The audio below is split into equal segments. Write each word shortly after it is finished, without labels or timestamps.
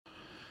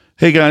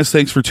Hey guys,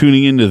 thanks for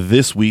tuning in to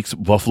this week's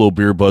Buffalo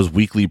Beer Buzz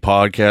Weekly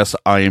Podcast.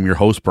 I am your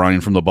host, Brian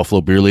from the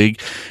Buffalo Beer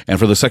League, and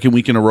for the second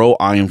week in a row,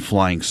 I am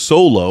flying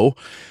solo.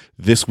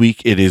 This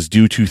week, it is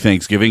due to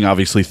Thanksgiving.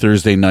 Obviously,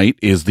 Thursday night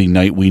is the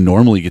night we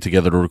normally get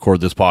together to record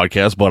this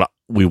podcast, but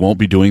we won't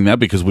be doing that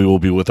because we will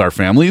be with our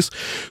families.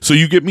 So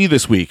you get me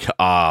this week.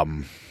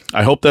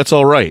 I hope that's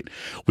all right.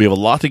 We have a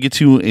lot to get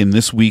to in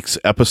this week's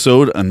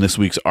episode and this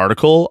week's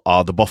article.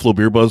 The Buffalo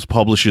Beer Buzz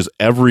publishes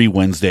every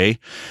Wednesday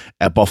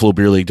at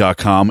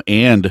buffalobeerleague.com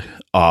and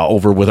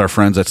over with our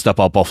friends at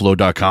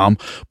stepoutbuffalo.com.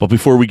 But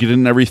before we get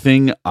into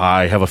everything,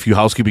 I have a few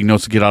housekeeping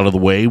notes to get out of the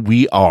way.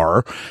 We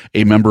are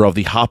a member of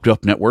the Hopped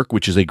Up Network,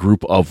 which is a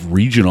group of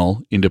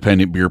regional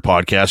independent beer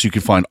podcasts. You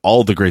can find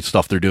all the great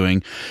stuff they're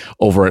doing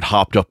over at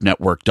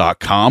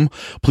hoppedupnetwork.com.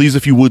 Please,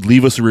 if you would,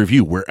 leave us a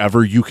review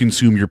wherever you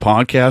consume your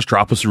podcast.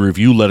 Drop us a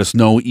review. Let us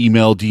know,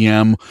 email,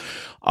 DM.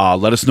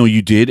 Let us know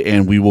you did,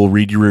 and we will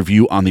read your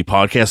review on the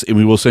podcast, and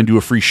we will send you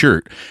a free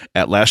shirt.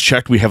 At last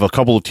checked, we have a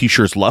couple of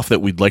t-shirts left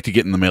that we'd like to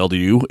get in the mail to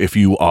you. If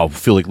you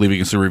feel like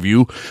leaving us a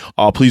review,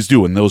 please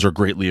do, and those are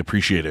greatly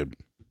appreciated.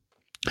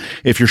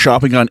 If you're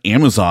shopping on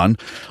Amazon,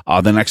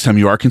 the next time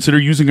you are, consider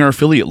using our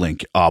affiliate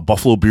link,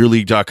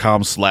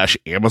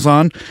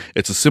 buffalobeerleague.com/Amazon.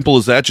 It's as simple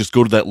as that. Just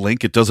go to that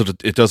link. It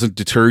doesn't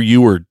deter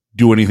you or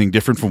do anything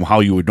different from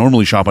how you would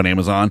normally shop on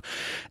Amazon.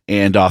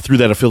 And through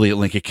that affiliate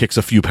link, it kicks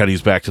a few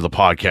pennies back to the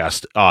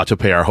podcast to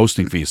pay our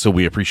hosting fees. So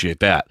we appreciate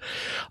that.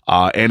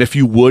 And if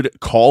you would,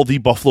 call the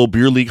Buffalo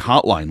Beer League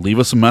hotline. Leave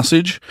us a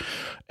message.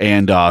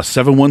 And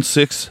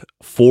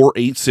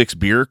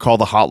 716-486-BEER. Call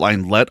the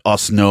hotline. Let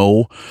us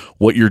know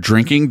what you're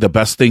drinking. The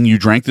best thing you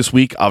drank this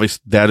week.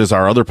 Obviously, that is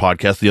our other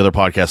podcast. The other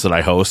podcast that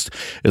I host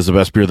is the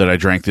best beer that I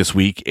drank this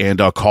week. And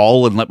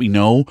call and let me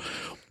know.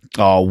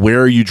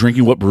 Where are you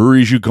drinking? What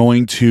breweries are you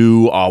going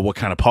to? What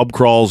kind of pub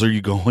crawls are you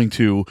going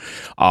to?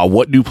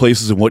 What new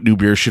places and what new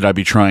beers should I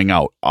be trying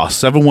out?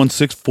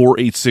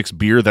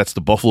 716-486-BEER. That's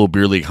the Buffalo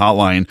Beer League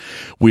hotline.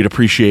 We'd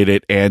appreciate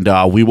it. And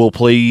we will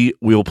play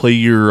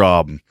your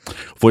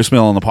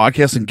voicemail on the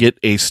podcast and get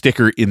a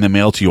sticker in the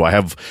mail to you. I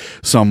have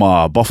some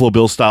Buffalo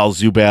Bill style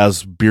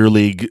Zubaz Beer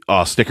League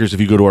stickers. If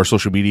you go to our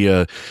social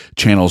media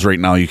channels right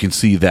now, you can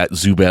see that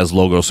Zubaz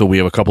logo. So we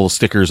have a couple of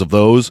stickers of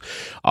those.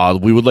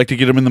 We would like to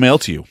get them in the mail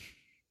to you.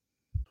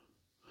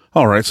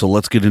 All right, so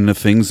let's get into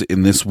things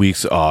in this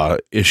week's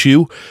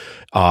issue.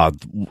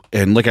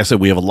 And like I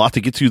said, we have a lot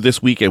to get to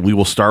this week, and we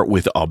will start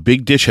with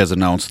Big Ditch has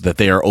announced that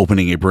they are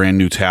opening a brand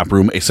new tap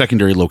room, a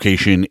secondary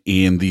location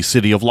in the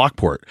city of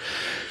Lockport.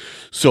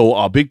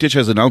 So Big Ditch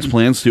has announced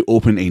plans to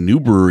open a new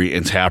brewery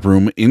and tap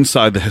room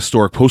inside the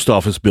historic post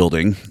office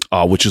building,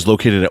 which is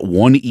located at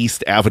 1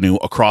 East Avenue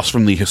across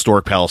from the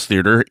historic Palace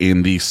Theater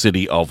in the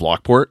city of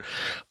Lockport.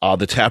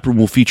 The tap room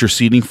will feature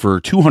seating for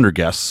 200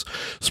 guests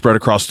spread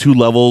across 2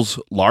 levels,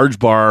 large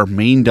bar,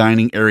 main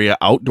dining area,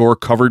 outdoor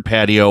covered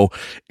patio,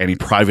 and a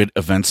private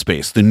event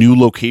space. The new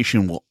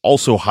location will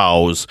also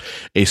house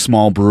a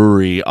small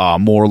brewery,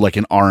 more like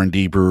an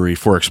R&D brewery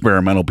for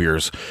experimental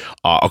beers,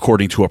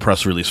 according to a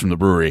press release from the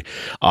brewery.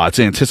 It's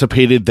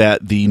anticipated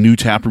that the new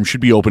tap room should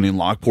be open in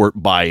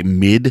Lockport by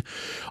mid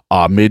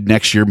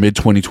next year, mid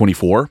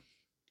 2024.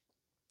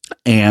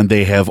 And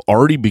they have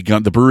already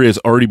begun, the brewery has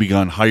already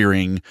begun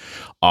hiring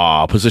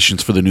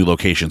positions for the new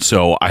location.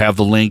 So I have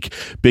the link,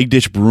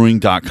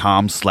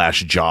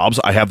 bigditchbrewing.com/jobs.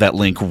 I have that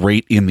link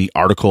right in the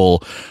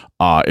article.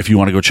 If you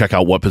want to go check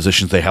out what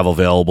positions they have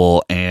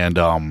available and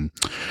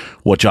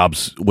what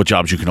jobs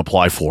you can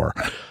apply for.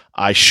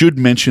 I should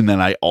mention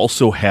that I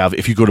also have,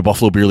 if you go to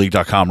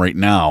buffalobeerleague.com right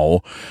now,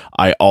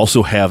 I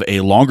also have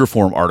a longer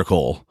form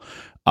article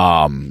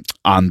on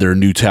their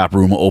new tap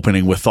room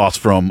opening with thoughts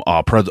from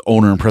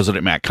owner and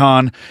president Matt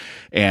Kahn,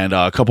 and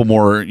a couple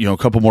more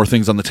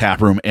things on the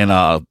tap room. And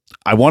I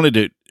wanted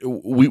to,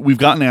 we've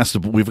gotten asked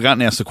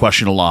the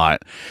question a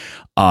lot.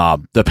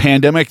 The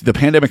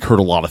pandemic hurt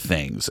a lot of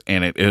things,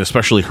 and it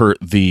especially hurt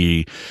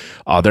their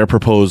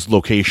proposed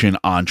location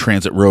on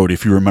Transit Road.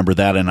 If you remember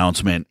that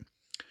announcement.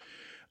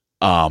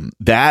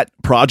 That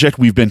project,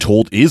 we've been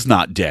told, is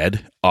not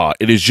dead.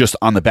 It is just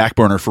on the back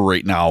burner for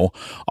right now.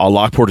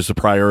 Lockport is the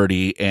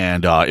priority.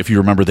 And, if you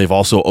remember, they've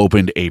also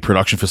opened a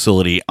production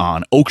facility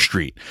on Oak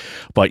Street.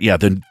 But yeah,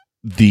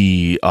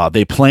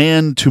 they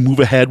plan to move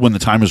ahead when the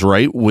time is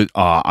right with,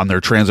 on their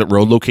Transit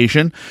Road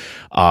location.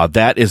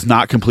 That is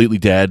not completely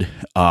dead.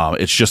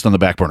 It's just on the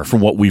back burner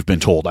from what we've been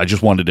told. I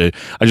just wanted to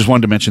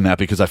mention that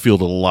because I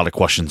fielded a lot of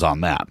questions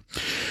on that.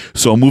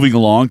 So moving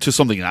along to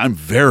something I'm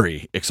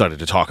very excited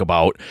to talk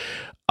about,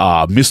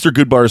 Mr.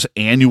 Goodbar's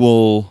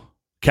annual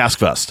Cask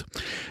Fest.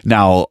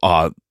 Now,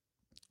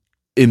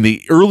 in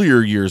the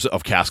earlier years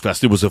of Cask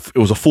Fest, it was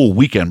a full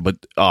weekend, but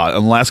in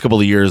the last couple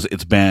of years,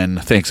 it's been,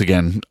 thanks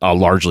again,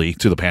 largely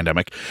to the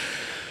pandemic,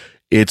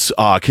 It's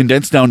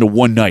condensed down to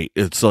one night.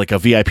 It's like a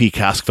VIP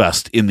Cask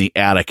Fest in the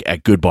attic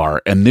at Good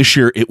Bar. And this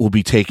year it will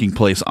be taking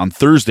place on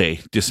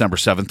Thursday, December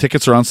 7th.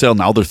 Tickets are on sale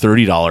now. They're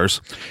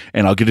 $30.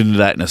 And I'll get into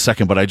that in a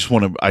second, but I just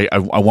want to,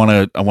 I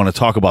want to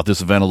talk about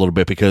this event a little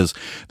bit because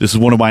this is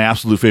one of my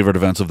absolute favorite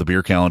events of the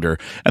beer calendar.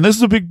 And this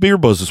is a big beer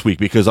buzz this week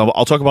because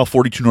I'll talk about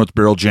 42 North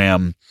Barrel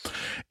Jam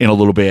in a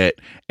little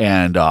bit,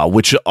 and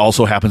which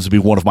also happens to be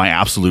one of my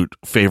absolute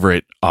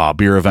favorite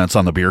beer events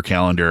on the beer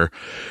calendar.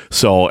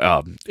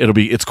 So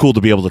it's cool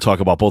to be able to talk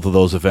about both of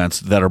those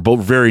events that are both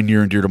very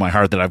near and dear to my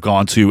heart that I've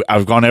gone to.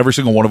 I've gone to every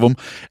single one of them,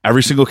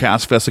 every single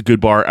Cask Fest at Good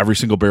Bar, every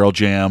single Barrel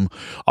Jam.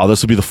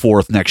 This will be the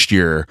 4th next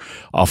year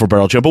for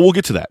Barrel Jam, but we'll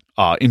get to that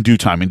in due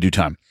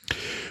time.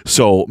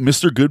 So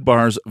Mr. Good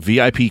Bar's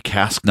VIP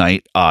Cask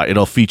Night,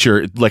 it'll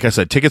feature, like I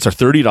said, tickets are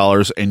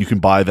 $30 and you can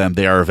buy them.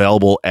 They are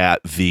available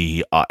at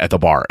the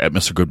bar at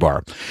Mr. Good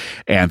Bar,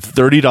 and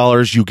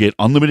 $30 you get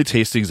unlimited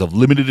tastings of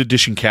limited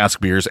edition cask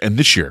beers. And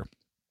this year,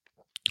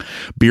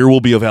 beer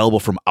will be available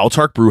from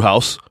Autark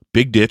Brewhouse,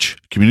 Big Ditch,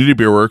 Community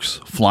Beer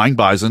Works, Flying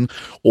Bison,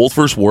 Old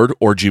First Ward,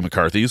 or G.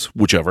 McCarthy's,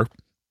 whichever.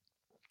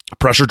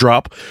 Pressure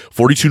Drop,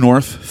 42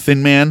 North,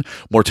 Thin Man,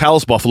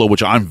 Mortalis Buffalo,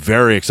 which I'm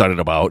very excited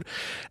about,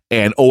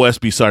 and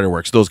OSB Cider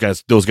Works. Those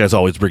guys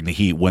always bring the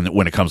heat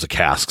when it comes to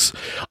casks.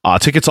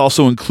 Tickets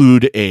also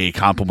include a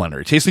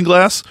complimentary tasting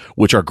glass,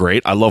 which are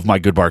great. I love my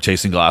Good Bar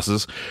tasting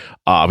glasses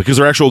because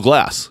they're actual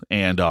glass,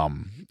 and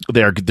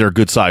they're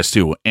good size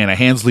too. And a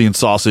Hansley and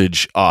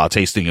sausage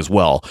tasting as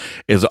well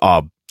is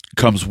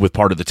comes with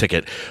part of the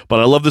ticket. But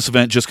I love this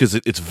event just because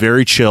it's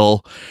very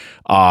chill.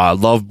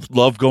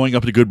 Love going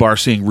up to Good Bar,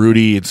 seeing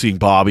Rudy and seeing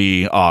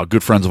Bobby,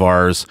 good friends of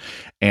ours,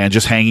 and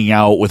just hanging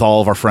out with all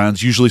of our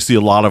friends. Usually see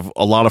a lot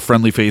of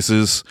friendly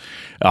faces,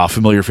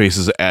 familiar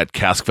faces at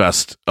Cask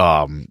Fest.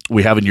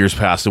 We have in years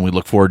past, and we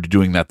look forward to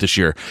doing that this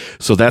year.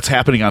 So that's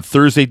happening on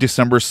Thursday,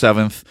 December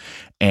 7th,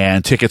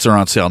 and tickets are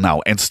on sale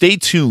now. And stay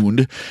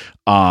tuned.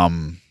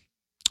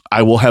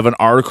 I will have an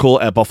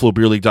article at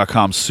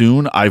BuffaloBeerLeague.com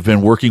soon. I've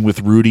been working with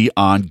Rudy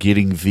on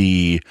getting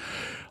the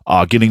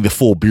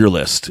full beer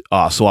list.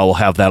 So I will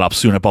have that up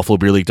soon at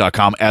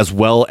BuffaloBeerLeague.com, as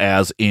well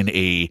as in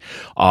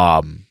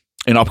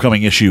an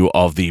upcoming issue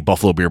of the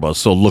Buffalo Beer Buzz.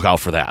 So look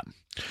out for that.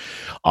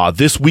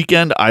 This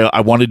weekend,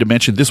 I wanted to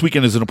mention, this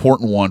weekend is an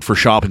important one for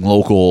shopping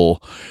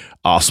local.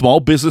 Small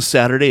Business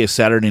Saturday is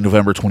Saturday,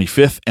 November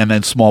 25th, and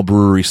then Small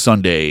Brewery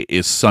Sunday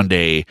is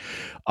Sunday,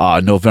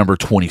 November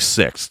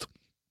 26th.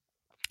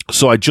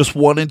 So I just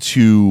wanted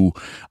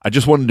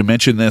to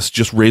mention this,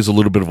 just raise a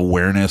little bit of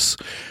awareness.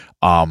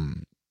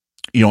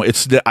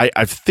 It's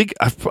I think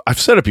I've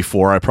said it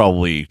before. And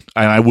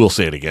I will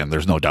say it again.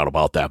 There's no doubt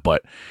about that.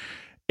 But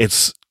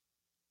it's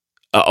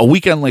a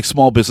weekend like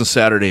Small Business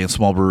Saturday and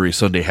Small Brewery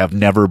Sunday have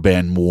never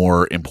been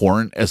more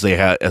important as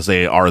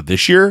they are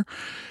this year.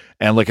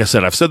 And like I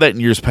said, I've said that in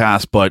years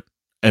past. But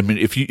I mean,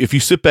 if you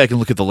sit back and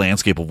look at the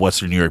landscape of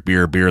Western New York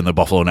beer in the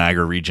Buffalo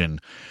Niagara region,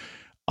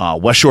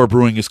 West Shore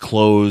Brewing is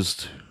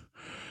closed.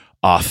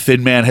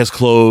 Thin Man has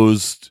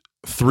closed.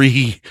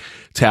 3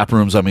 tap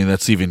rooms. I mean,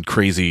 that's even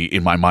crazy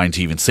in my mind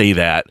to even say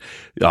that.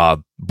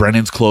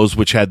 Brennan's closed,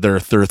 which had their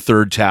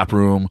third tap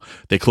room.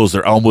 They closed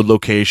their Elmwood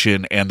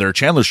location, and their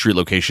Chandler Street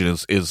location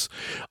is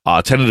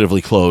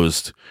tentatively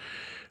closed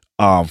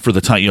for the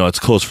time. It's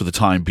closed for the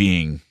time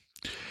being.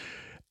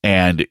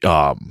 And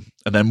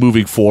then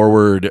moving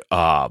forward,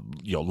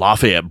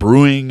 Lafayette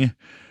Brewing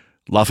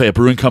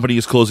Company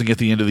is closing at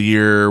the end of the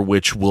year,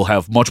 which we'll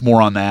have much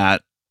more on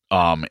that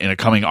in a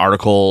coming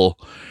article.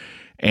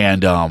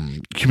 And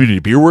Community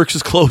Beer Works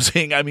is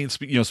closing. I mean,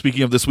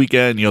 speaking of this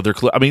weekend, they're.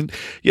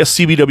 Yes,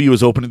 CBW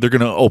is opening. They're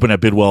going to open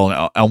at Bidwell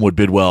and Elmwood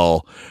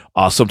Bidwell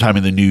sometime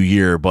in the new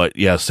year. But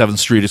yeah, 7th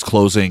Street is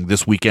closing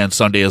this weekend.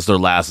 Sunday is their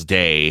last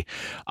day.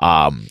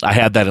 I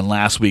had that in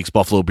last week's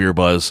Buffalo Beer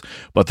Buzz,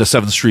 but the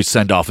 7th Street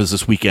send off is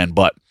this weekend.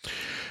 But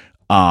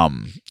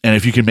and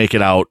if you can make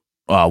it out,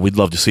 we'd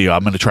love to see you.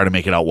 I'm going to try to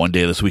make it out one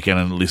day this weekend,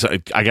 and at least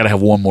I got to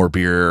have one more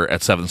beer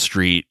at 7th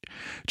Street,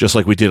 just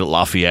like we did at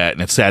Lafayette.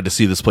 And it's sad to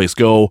see this place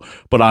go,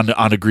 but on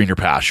to greener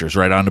pastures,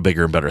 right? On to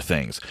bigger and better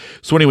things.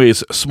 So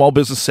anyways, Small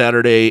Business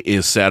Saturday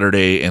is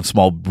Saturday, and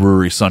Small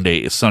Brewery Sunday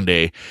is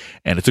Sunday.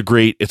 And it's a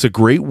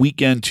great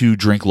weekend to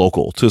drink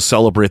local, to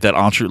celebrate that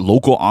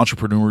local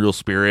entrepreneurial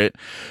spirit.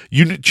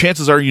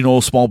 Chances are,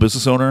 a small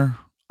business owner.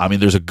 I mean,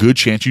 there's a good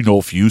chance you know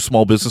a few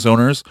small business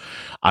owners.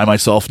 I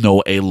myself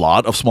know a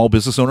lot of small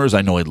business owners.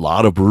 I know a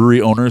lot of brewery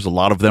owners. A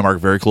lot of them are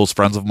very close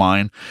friends of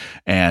mine,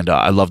 and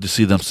I love to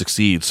see them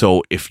succeed.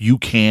 So if you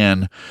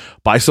can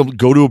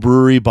go to a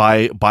brewery,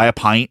 buy a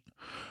pint,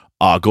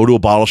 go to a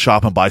bottle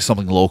shop and buy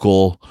something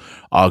local.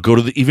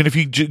 Even if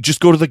you just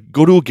go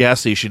to a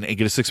gas station and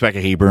get a 6-pack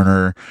of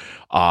Hayburner,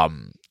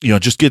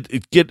 just get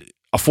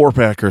a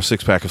 4-pack or a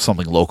 6-pack of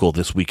something local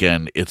this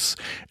weekend. It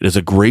is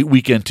a great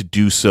weekend to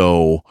do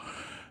so.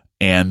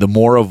 And the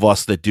more of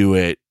us that do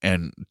it,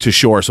 and to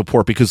show our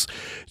support for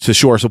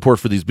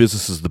these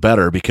businesses, the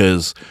better,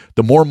 because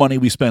the more money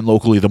we spend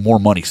locally, the more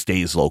money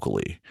stays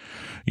locally,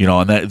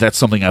 and that's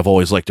something I've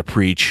always liked to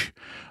preach,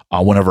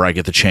 whenever I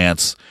get the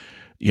chance,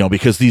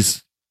 because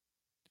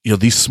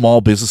these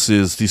small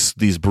businesses,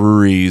 these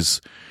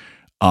breweries,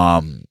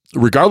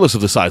 regardless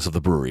of the size of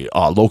the brewery,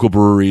 local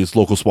breweries,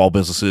 local small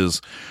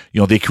businesses,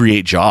 they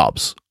create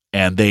jobs,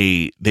 and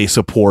they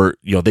support,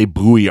 they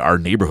buoy our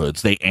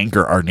neighborhoods, they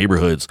anchor our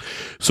neighborhoods.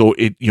 So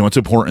it's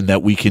important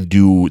that we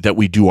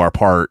do our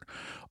part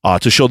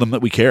to show them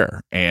that we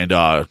care. And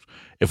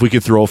if we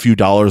can throw a few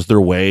dollars their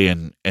way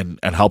and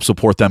help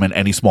support them in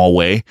any small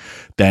way,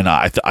 then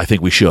I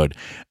think we should.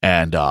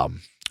 And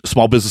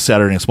Small Business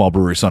Saturday and Small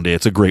Brewery Sunday,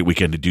 it's a great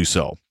weekend to do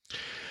so.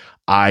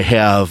 I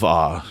have,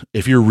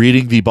 if you're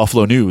reading the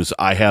Buffalo News,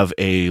 I have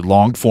a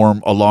long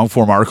form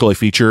article I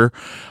feature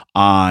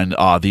on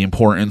the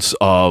importance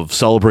of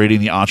celebrating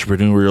the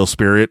entrepreneurial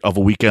spirit of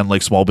a weekend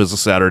like Small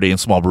Business Saturday and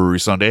Small Brewery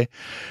Sunday.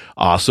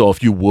 So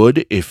if you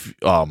would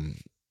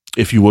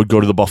go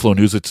to the Buffalo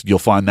News, you'll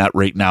find that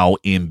right now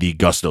in the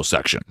Gusto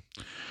section.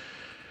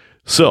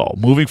 So,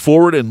 moving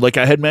forward, and like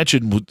I had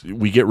mentioned,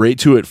 we get right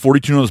to it.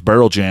 42 North's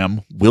Barrel Jam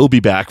will be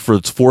back for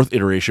its fourth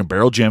iteration.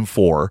 Barrel Jam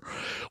 4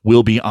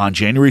 will be on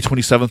January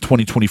 27th,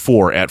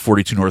 2024 at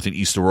 42 North in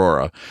East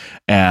Aurora.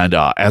 And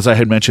as I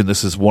had mentioned,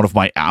 this is one of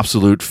my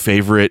absolute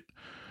favorite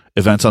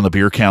events on the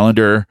beer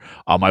calendar.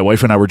 My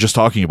wife and I were just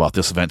talking about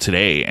this event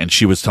today, and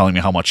she was telling me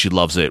how much she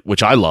loves it,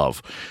 which I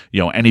love.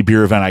 Any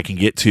beer event I can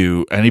get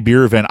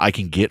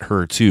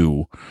her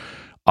to,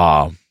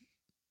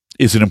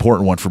 is an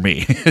important one for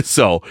me.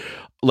 So,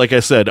 like I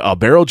said,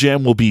 Barrel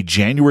Jam will be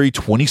January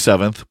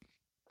 27th.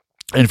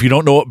 And if you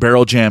don't know what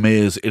Barrel Jam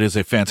is, it is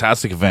a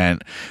fantastic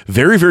event,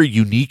 very, very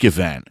unique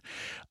event,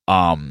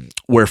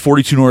 where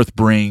 42 North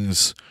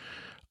brings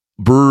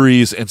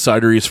breweries and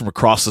cideries from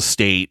across the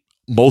state,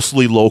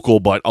 mostly local,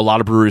 but a lot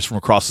of breweries from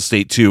across the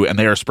state too. And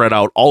they are spread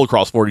out all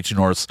across 42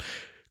 North's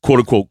quote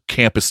unquote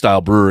campus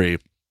style brewery.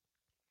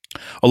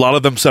 A lot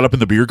of them set up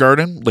in the beer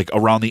garden, like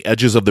around the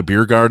edges of the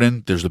beer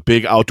garden. There's a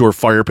big outdoor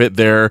fire pit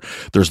there.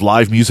 There's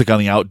live music on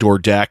the outdoor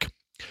deck.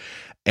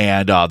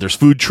 And there's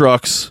food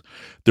trucks.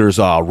 There's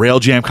a rail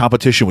jam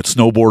competition with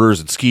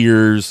snowboarders and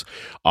skiers.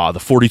 The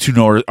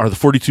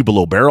 42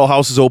 Below Barrel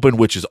House is open,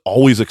 which is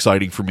always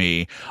exciting for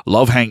me.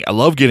 I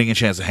love getting a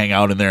chance to hang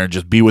out in there and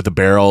just be with the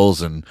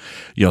barrels and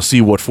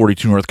see what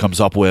 42 North comes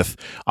up with.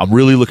 I'm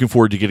really looking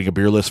forward to getting a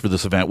beer list for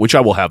this event, which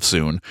I will have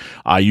soon.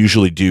 I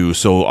usually do.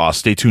 So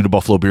stay tuned to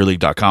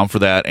BuffaloBeerLeague.com for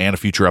that and a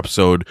future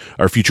episode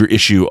or future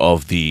issue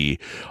of the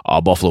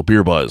Buffalo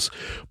Beer Buzz.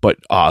 But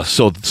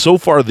so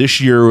far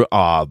this year,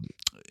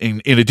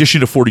 in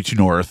addition to 42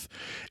 North,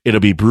 it'll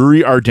be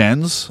Brewery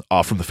Ardennes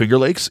from the Finger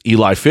Lakes,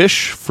 Eli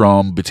Fish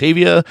from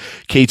Batavia,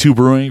 K2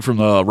 Brewing from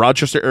the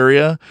Rochester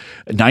area,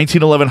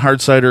 1911 Hard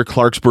Cider,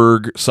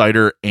 Clarksburg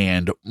Cider,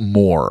 and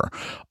more.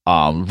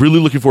 Really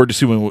looking forward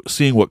to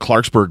seeing what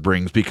Clarksburg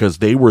brings, because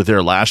they were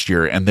there last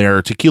year, and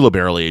their tequila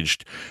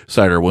barrel-aged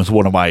cider was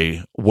one of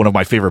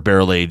my favorite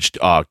barrel-aged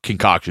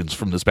concoctions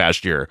from this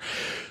past year.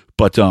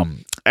 But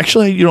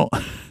actually,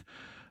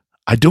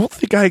 I don't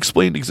think I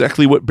explained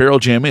exactly what Barrel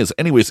Jam is.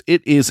 Anyways,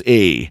 it is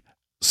a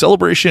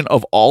celebration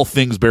of all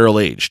things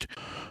barrel-aged.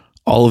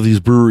 All of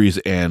these breweries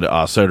and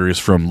cideries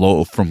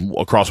from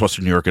across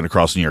Western New York and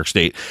across New York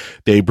State,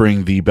 they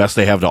bring the best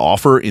they have to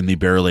offer in the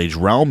barrel-aged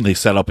realm. They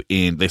set up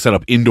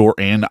indoor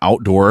and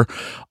outdoor,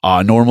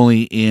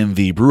 normally in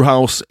the brew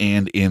house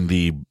and in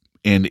the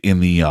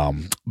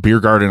beer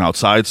garden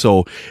outside.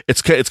 So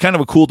it's kind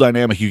of a cool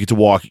dynamic. You get to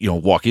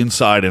walk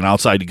inside and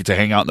outside. You get to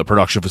hang out in the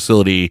production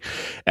facility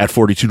at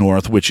 42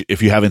 North, which,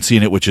 if you haven't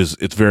seen it,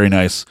 it's very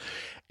nice.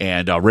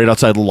 And right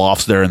outside the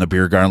lofts there in the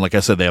beer garden, like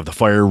I said, they have the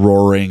fire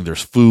roaring.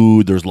 There's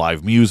food. There's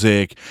live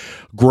music.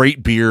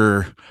 Great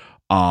beer.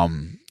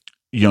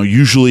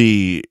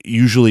 Usually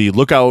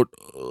look out.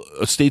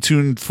 Stay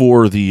tuned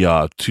for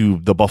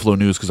the Buffalo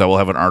News, because I will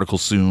have an article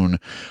soon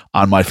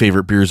on my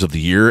favorite beers of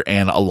the year,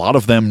 and a lot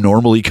of them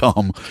normally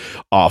come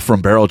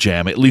from Barrel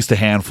Jam. At least a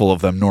handful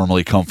of them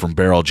normally come from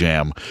Barrel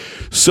Jam.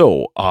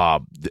 So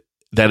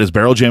that is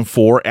Barrel Jam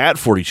 4 at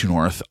 42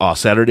 North,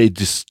 Saturday,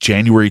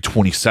 January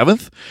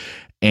 27th.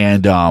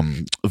 And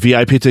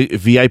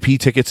VIP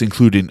tickets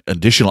include an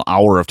additional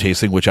hour of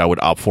tasting, which I would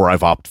opt for.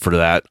 I've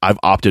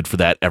opted for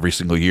that every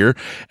single year.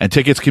 And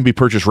tickets can be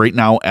purchased right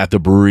now at the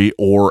brewery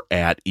or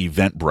at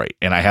Eventbrite.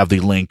 And I have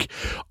the link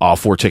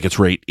for tickets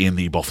right in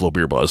the Buffalo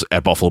Beer Buzz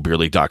at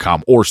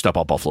BuffaloBeerLeague.com or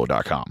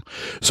StepOutBuffalo.com.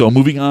 So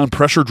moving on,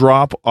 Pressure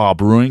Drop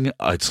Brewing.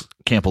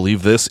 Can't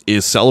believe this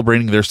is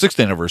celebrating their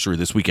 6th anniversary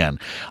this weekend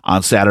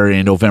on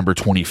Saturday, November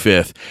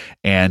 25th.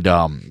 And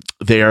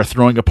they are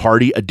throwing a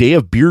party, a day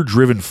of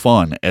beer-driven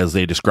fun, as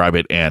they describe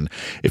it. And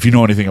if you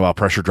know anything about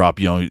Pressure Drop,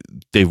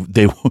 they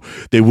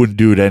wouldn't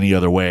do it any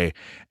other way.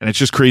 And it's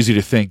just crazy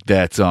to think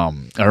that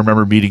I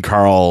remember meeting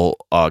Carl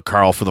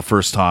for the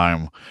first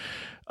time,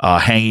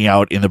 hanging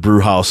out in the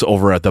brew house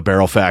over at the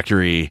Barrel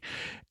Factory,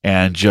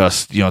 and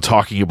just,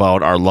 talking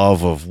about our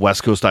love of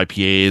West Coast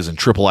IPAs and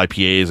triple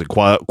IPAs and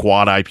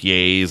quad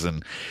IPAs,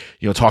 and,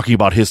 talking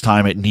about his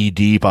time at Knee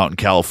Deep out in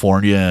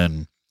California,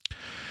 and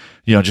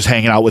just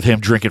hanging out with him,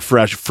 drinking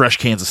fresh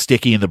cans of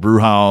Sticky in the brew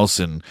house.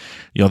 And,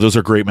 those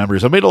are great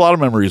memories. I've made a lot of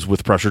memories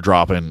with Pressure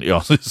Drop and,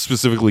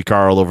 specifically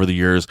Carl over the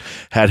years.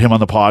 Had him on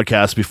the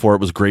podcast before.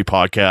 It was a great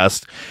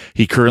podcast.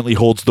 He currently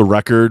holds the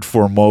record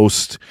for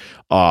most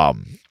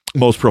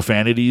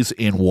profanities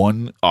in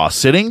one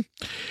sitting.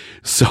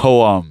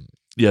 So,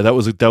 yeah, that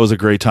was a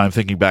great time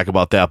thinking back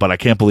about that, but I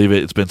can't believe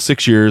it. It's been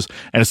 6 years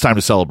and it's time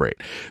to celebrate.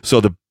 So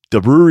the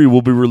brewery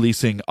will be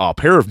releasing a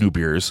pair of new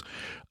beers.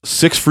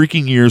 6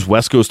 freaking years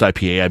West Coast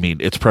IPA. I mean,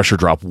 it's Pressure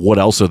Drop. What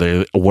else are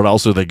they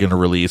going to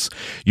release?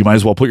 You might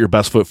as well put your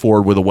best foot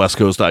forward with a West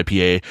Coast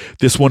IPA.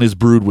 This one is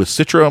brewed with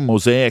Citra,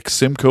 Mosaic,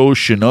 Simcoe,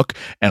 Chinook,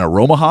 and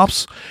Aroma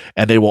hops.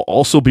 And they will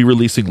also be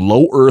releasing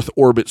Low Earth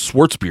Orbit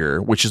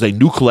Schwarzbier, which is a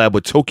new collab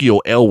with Tokyo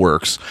Ale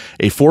Works,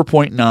 a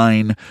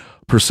 4.9%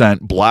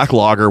 black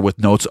lager with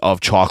notes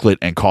of chocolate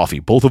and coffee.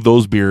 Both of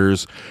those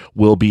beers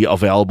will be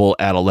available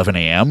at 11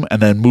 a.m.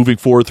 And then moving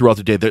forward throughout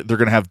the day, they're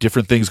going to have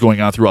different things going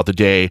on throughout the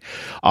day.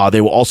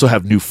 They will also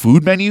have new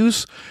food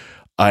menus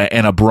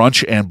and a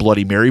brunch and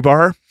Bloody Mary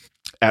bar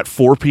at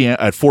 4 p.m.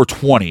 at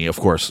 4:20, of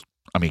course.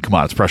 I mean, come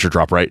on, it's Pressure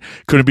Drop, right?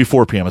 Couldn't be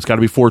 4 p.m. It's got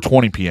to be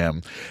 4:20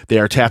 p.m. They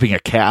are tapping a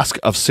cask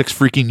of 6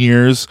 freaking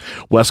years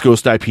West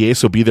Coast IPA,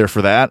 so be there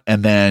for that.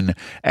 And then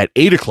at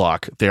 8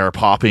 o'clock, they are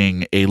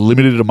popping a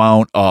limited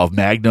amount of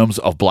magnums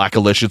of Black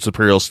Alicious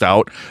Imperial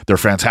Stout. They're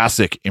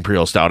fantastic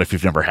Imperial Stout if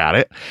you've never had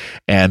it.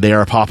 And they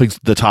are popping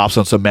the tops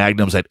on some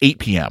magnums at 8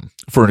 p.m.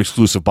 for an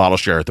exclusive bottle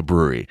share at the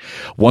brewery.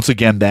 Once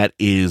again, that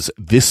is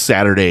this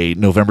Saturday,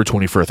 November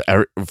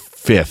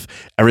 25th.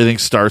 Everything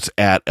starts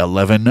at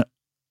 11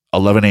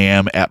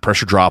 a.m. at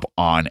Pressure Drop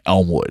on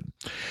Elmwood.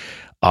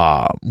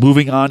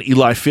 Moving on,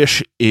 Eli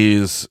Fish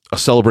is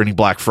celebrating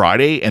Black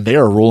Friday, and they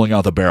are rolling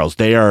out the barrels.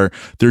 They're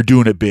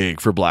doing it big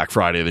for Black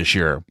Friday this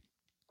year.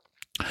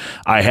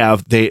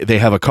 They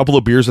have a couple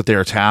of beers that they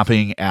are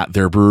tapping at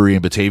their brewery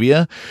in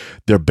Batavia.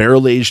 Their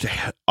barrel-aged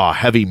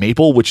heavy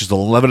maple, which is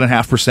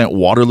 11.5%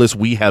 waterless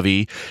wee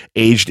heavy,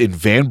 aged in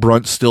Van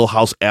Brunt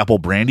Stillhouse apple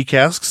brandy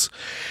casks.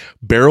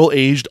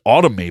 Barrel-aged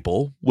autumn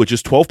maple, which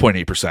is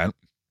 12.8%.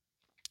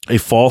 A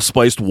fall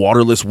spiced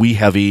waterless wee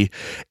heavy,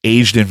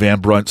 aged in Van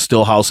Brunt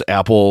Stillhouse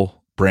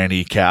apple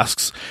brandy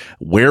casks.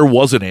 Where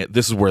wasn't it?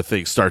 This is where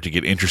things start to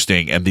get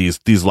interesting. And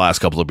these last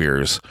couple of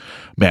beers,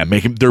 man,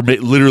 they're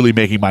literally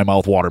making my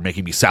mouth water,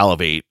 making me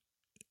salivate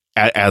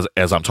as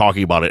I'm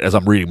talking about it, as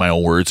I'm reading my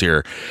own words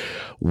here.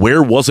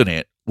 Where wasn't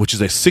it? Which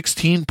is a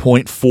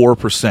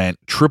 16.4%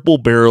 triple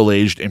barrel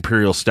aged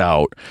Imperial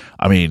Stout.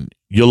 I mean,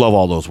 you'll love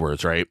all those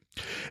words, right?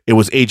 It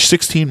was aged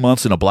 16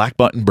 months in a Black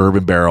Button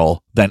bourbon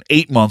barrel, then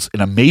 8 months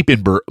in a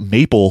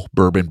maple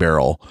bourbon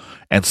barrel,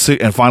 and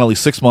finally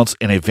 6 months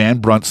in a Van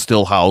Brunt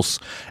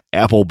Stillhouse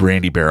apple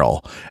brandy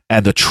barrel.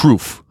 And the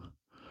Truff,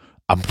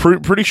 I'm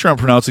pretty sure I'm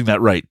pronouncing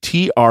that right,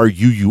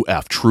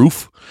 Truff,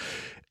 Truff,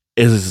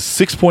 is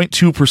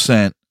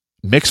 6.2%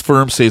 mixed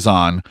firm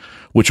Saison,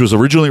 which was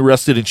originally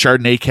rested in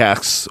Chardonnay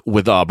casks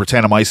with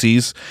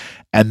Brettanomyces,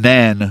 and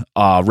then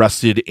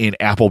rested in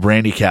apple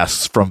brandy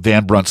casks from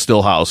Van Brunt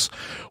Stillhouse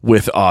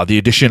with the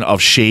addition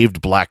of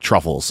shaved black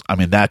truffles. I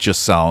mean, that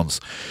just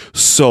sounds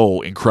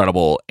so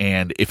incredible.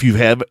 And if you've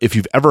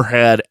ever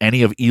had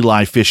any of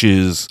Eli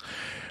Fish's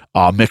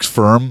mixed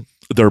firm,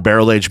 their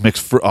barrel aged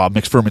mixed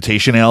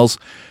fermentation ales,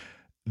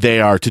 they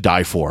are to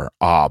die for.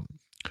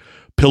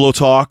 Pillow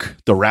Talk,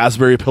 the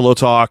Raspberry Pillow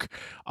Talk,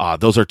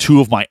 those are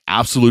two of my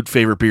absolute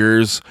favorite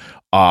beers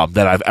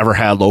that I've ever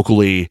had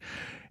locally.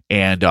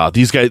 And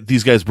these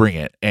guys bring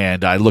it,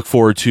 and I look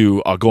forward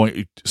to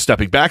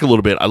stepping back a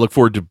little bit. I look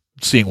forward to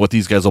seeing what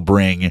these guys will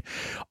bring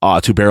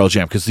to Barrel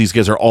Jam, because these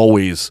guys are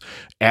always.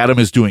 Adam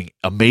is doing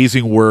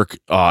amazing work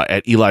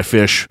at Eli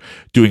Fish,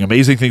 doing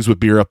amazing things with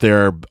beer up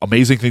there,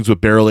 amazing things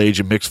with barrel age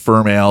and mixed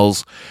firm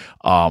ales.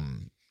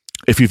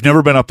 If you've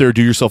never been up there,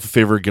 do yourself a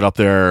favor, get up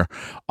there.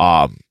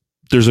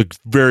 There's a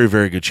very,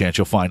 very good chance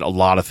you'll find a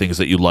lot of things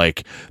that you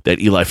like that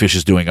Eli Fish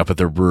is doing up at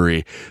their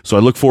brewery. So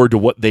I look forward to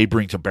what they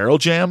bring to Barrel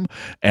Jam,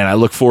 and I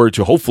look forward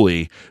to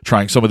hopefully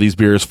trying some of these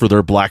beers for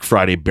their Black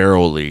Friday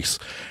barrel release.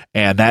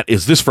 And that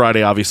is this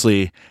Friday,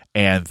 obviously,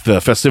 and the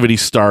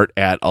festivities start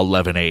at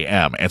 11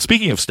 a.m. And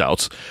speaking of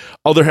stouts,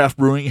 Other Half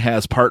Brewing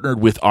has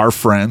partnered with our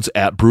friends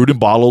at Brewed and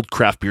Bottled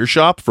Craft Beer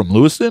Shop from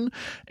Lewiston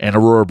and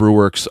Aurora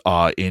Brewworks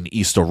in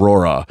East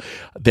Aurora.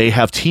 They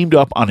have teamed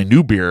up on a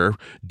new beer,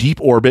 Deep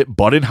Orbit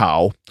Bud and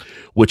How,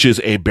 which is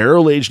a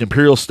barrel-aged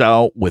Imperial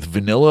Stout with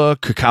vanilla,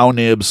 cacao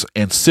nibs,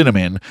 and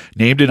cinnamon,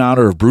 named in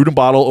honor of Brewed and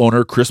Bottle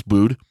owner Chris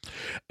Bood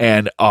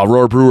and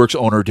Aurora Brewworks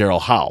owner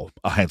Daryl Howe,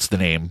 hence the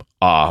name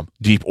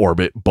Deep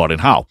Orbit Bud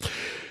and How.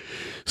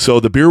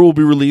 So the beer will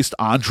be released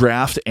on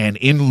draft and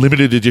in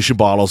limited edition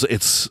bottles.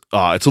 It's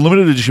a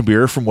limited edition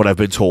beer from what I've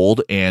been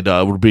told, and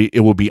it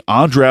will be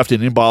on draft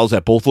and in bottles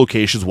at both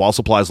locations while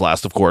supplies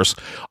last, of course,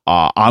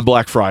 on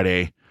Black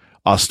Friday,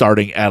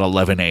 starting at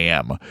 11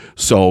 a.m.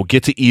 So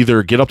get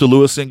up to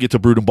Lewiston, get to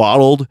Brewed and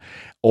Bottled,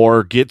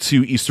 or get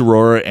to East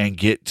Aurora and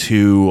get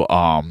to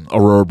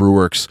Aurora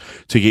Brewworks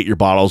to get your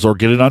bottles, or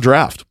get it on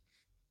draft.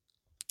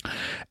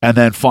 And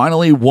then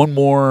finally, one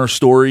more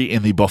story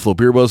in the Buffalo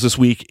Beer Buzz this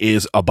week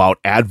is about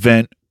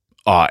Advent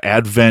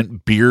calendar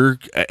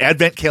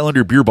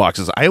beer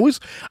boxes. I always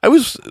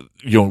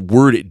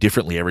word it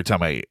differently every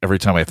time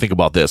I think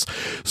about this.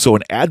 So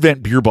an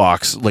Advent beer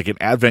box, like an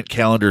Advent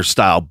calendar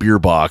style beer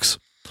box,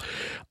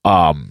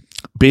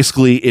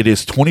 basically it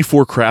is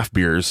 24 craft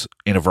beers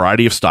in a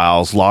variety of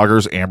styles: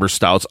 lagers, ambers,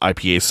 stouts,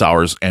 IPA,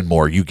 sours, and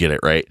more. You get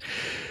it, right?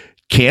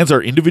 Cans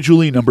are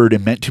individually numbered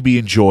and meant to be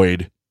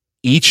enjoyed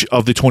each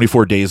of the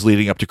 24 days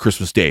leading up to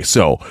Christmas Day.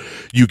 So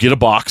you get a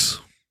box,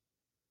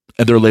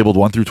 and they're labeled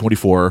 1 through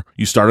 24.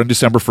 You start on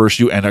December 1st,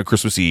 you end on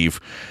Christmas Eve,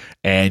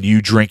 and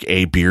you drink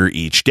a beer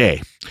each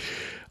day.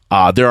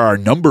 There are a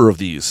number of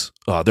these.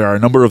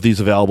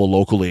 Available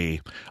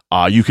locally.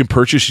 You can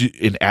purchase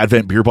an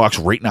Advent beer box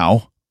right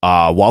now,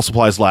 while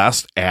supplies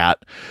last,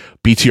 at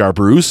BTR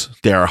Brews.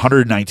 They are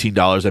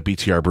 $119 at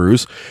BTR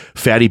Brews.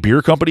 Fatty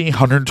Beer Company,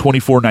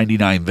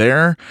 $124.99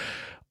 there.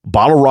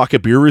 Bottle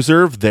Rocket Beer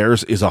Reserve,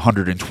 theirs is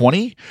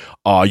 $120.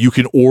 You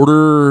can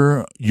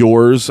order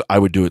yours. I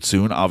would do it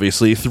soon,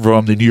 obviously,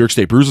 from the New York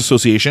State Brews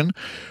Association.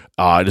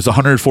 It is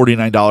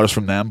 $149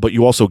 from them, but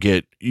you also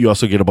get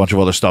a bunch of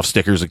other stuff,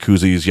 stickers and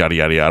koozies, yada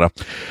yada yada.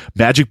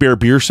 Magic Bear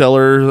Beer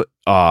Cellar is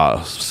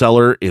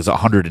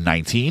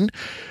 $119.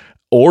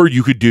 Or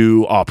you could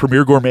do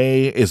Premier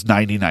Gourmet is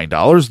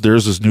 $99.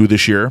 Theirs is new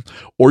this year.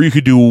 Or you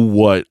could do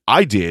what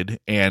I did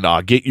and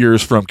get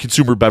yours from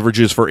Consumer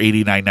Beverages for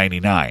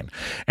 $89.99.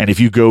 And if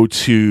you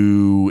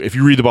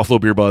read the Buffalo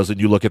Beer Buzz and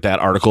you look at that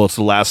article, it's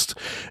the last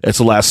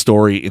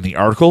story in the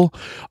article.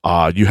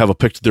 You have a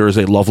picture. There is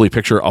a lovely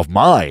picture of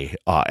my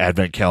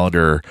Advent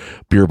calendar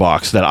beer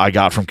box that I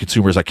got from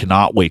consumers. I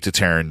cannot wait to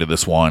tear into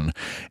this one.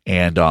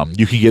 And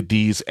you can get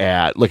these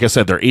at, like I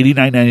said, they're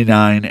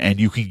 $89.99, and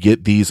you can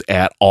get these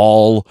at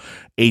all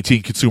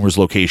 18 consumers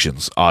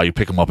locations. You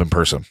pick them up in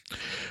person.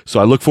 So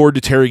I look forward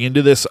to tearing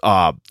into this.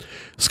 Scott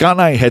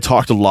and I had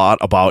talked a lot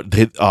about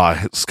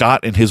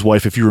Scott and his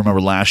wife. If you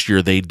remember last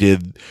year, they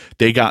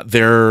got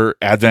their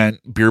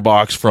Advent beer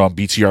box from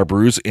BTR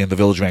Brews in the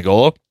Village of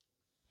Angola,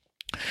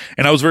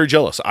 and I was very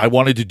jealous. I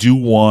wanted to do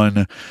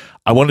one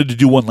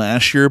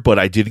last year, but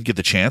I didn't get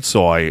the chance.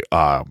 So I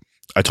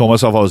told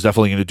myself I was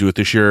definitely going to do it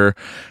this year,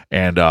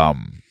 and I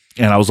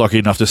was lucky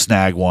enough to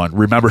snag one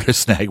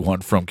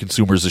from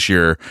consumers this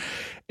year.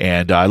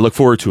 And I look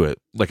forward to it.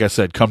 Like I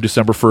said, come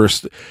December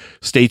 1st,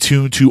 stay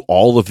tuned to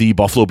all of the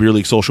Buffalo Beer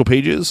League social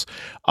pages.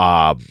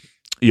 I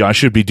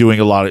should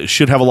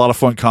have a lot of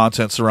fun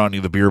content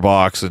surrounding the beer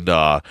box. And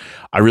I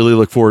really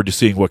look forward to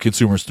seeing what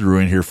consumers threw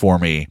in here for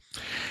me.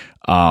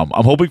 I'm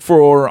hoping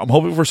for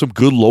some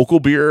good local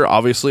beer.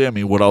 Obviously, I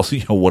mean, what else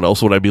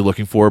would I be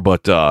looking for?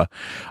 But I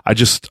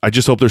just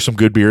hope there's some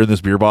good beer in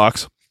this beer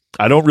box.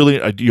 I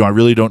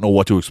really don't know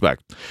what to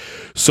expect.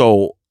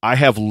 So I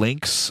have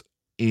links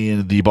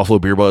in the Buffalo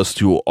Beer Buzz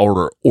to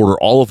order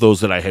all of those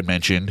that I had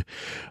mentioned,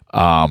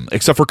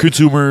 except for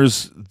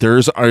consumers.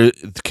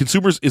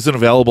 Consumers isn't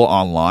available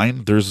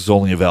online. Theirs is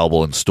only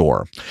available in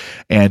store.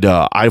 And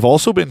I've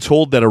also been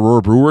told that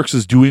Aurora Brewworks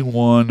is doing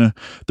one.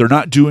 They're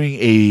not doing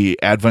a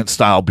Advent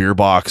style beer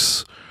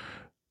box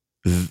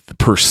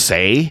per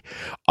se.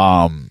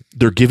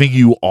 They're giving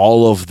you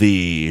all of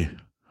the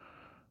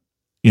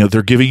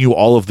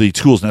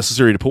tools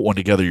necessary to put one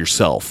together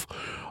yourself,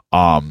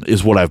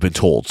 is what I've been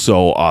told.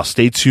 So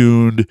stay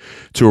tuned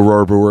to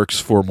Aurora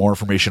Brewworks for more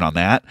information on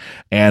that.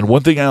 And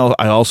one thing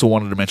I also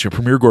wanted to mention,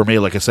 Premier Gourmet,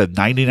 like I said,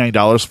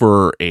 $99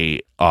 for a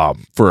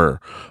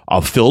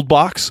filled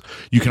box.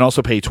 You can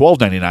also pay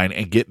 $12.99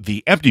 and get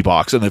the empty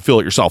box and then fill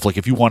it yourself. Like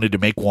if you wanted to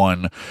make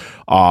one,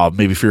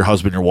 maybe for your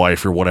husband or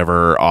wife or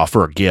whatever,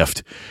 for a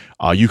gift,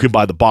 you can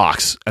buy the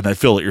box and then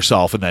fill it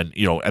yourself, and then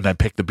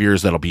pick the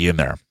beers that'll be in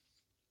there.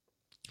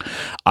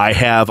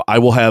 I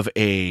will have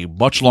a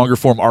much longer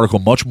form article,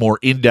 much more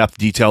in-depth,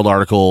 detailed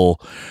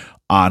article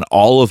on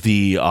all of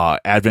the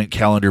Advent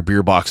calendar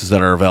beer boxes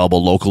that are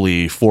available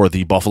locally for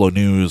the Buffalo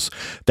News.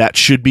 That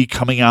should be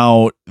coming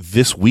out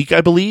this week, I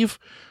believe.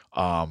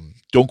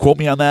 Don't quote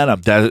me on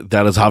that.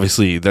 That is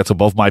obviously, that's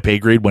above my pay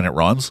grade when it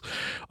runs.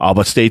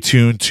 But stay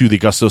tuned to the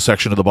Gusto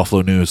section of the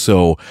Buffalo News,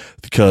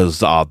 because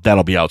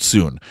that'll be out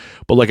soon.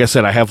 But like I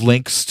said, I have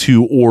links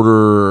to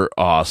order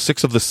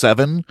 6 of the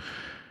 7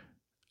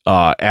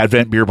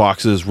 Advent beer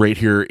boxes right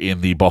here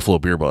in the Buffalo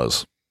Beer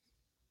Buzz.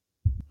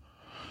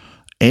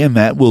 And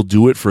that will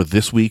do it for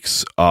this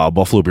week's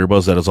Buffalo Beer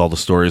Buzz. That is all the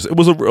stories. It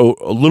was a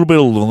little bit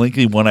of a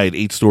lengthy one. I had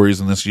 8 stories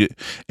in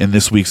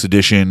this week's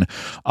edition.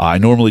 I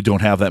normally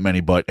don't have that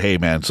many, but hey,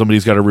 man,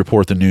 somebody's got to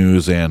report the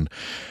news, and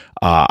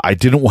I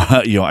didn't want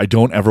I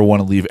don't ever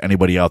want to leave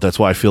anybody out. That's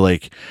why I feel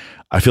like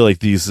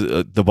these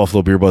the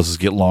Buffalo Beer Buzzes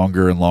get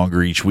longer and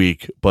longer each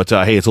week. But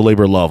hey, it's a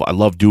labor of love. I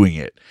love doing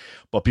it.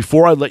 But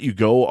before I let you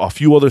go, a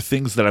few other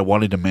things that I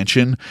wanted to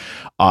mention.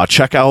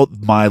 Check out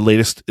my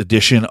latest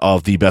edition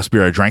of the Best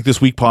Beer I Drank This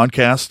Week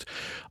podcast.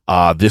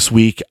 This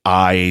week,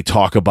 I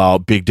talk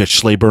about Big Ditch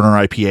Sleigh Burner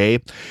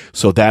IPA.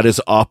 So that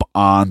is up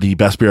on the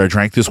Best Beer I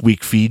Drank This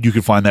Week feed. You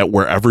can find that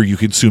wherever you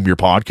consume your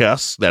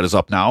podcasts. That is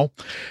up now.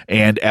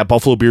 And at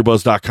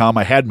BuffaloBeerBuzz.com,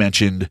 I had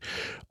mentioned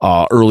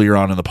earlier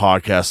on in the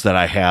podcast that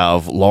I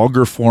have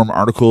longer form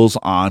articles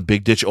on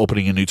Big Ditch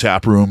opening a new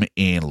tap room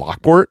in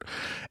Lockport,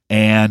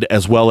 and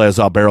as well as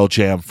Barrel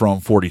Jam from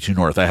 42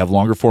 North. I have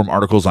longer form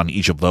articles on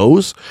each of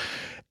those.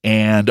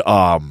 And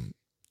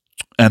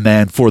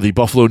then for the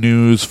Buffalo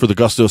News, for the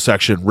Gusto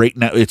section, right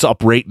now, it's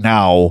up right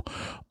now.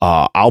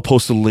 I'll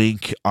post a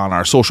link on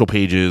our social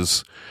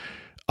pages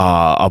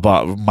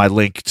about my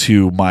link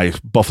to my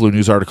Buffalo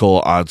News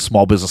article on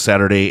Small Business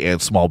Saturday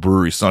and Small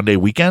Brewery Sunday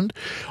weekend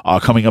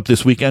coming up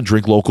this weekend.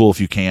 Drink local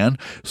if you can.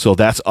 So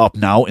that's up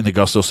now in the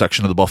Gusto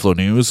section of the Buffalo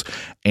News.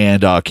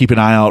 And keep an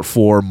eye out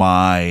for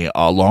my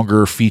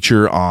longer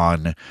feature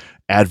on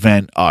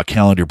Advent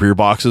calendar beer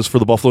boxes for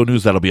the Buffalo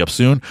News. That'll be up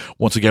soon.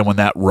 Once again, when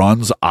that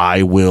runs,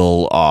 I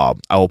will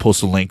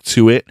post a link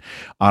to it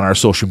on our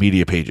social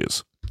media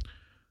pages.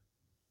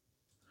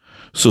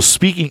 So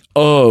speaking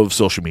of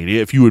social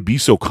media, if you would be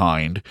so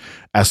kind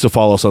as to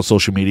follow us on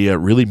social media, it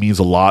really means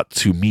a lot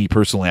to me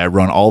personally. I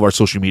run all of our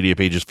social media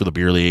pages for the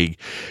Beer League.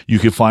 You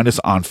can find us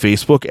on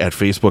Facebook at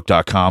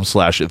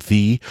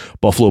facebook.com/the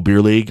Buffalo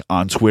Beer League,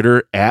 on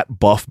Twitter at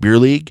Buff Beer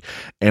League,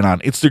 and on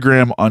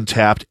Instagram,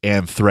 Untapped,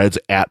 and Threads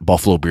at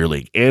Buffalo Beer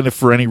League. And if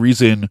for any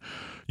reason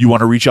you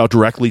want to reach out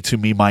directly to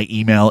me, my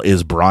email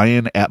is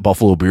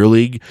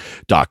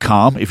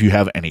brian@buffalobeerleague.com. If you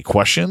have any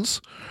questions,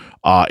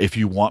 if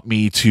you want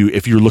me to,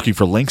 if you're looking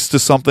for links to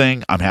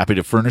something, I'm happy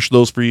to furnish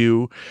those for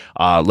you.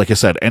 Like I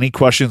said, any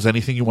questions,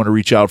 anything you want to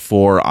reach out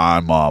for,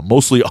 I'm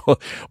mostly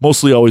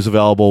always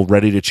available,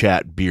 ready to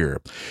chat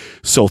beer.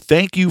 So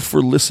thank you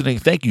for listening.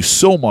 Thank you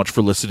so much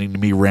for listening to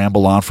me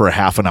ramble on for a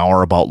half an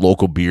hour about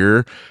local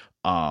beer.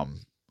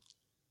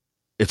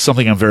 It's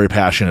something I'm very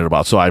passionate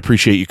about, so I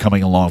appreciate you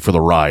coming along for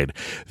the ride.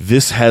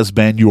 This has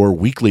been your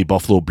weekly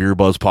Buffalo Beer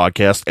Buzz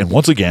podcast, and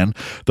once again,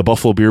 the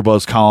Buffalo Beer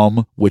Buzz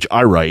column, which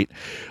I write,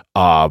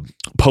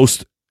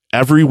 post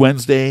every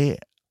Wednesday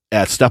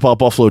at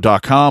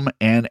stepoutbuffalo.com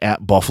and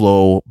at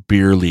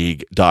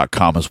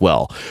buffalobeerleague.com as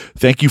well.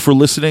 Thank you for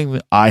listening.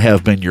 I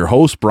have been your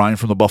host, Brian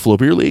from the Buffalo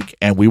Beer League,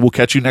 and we will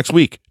catch you next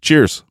week.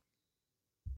 Cheers.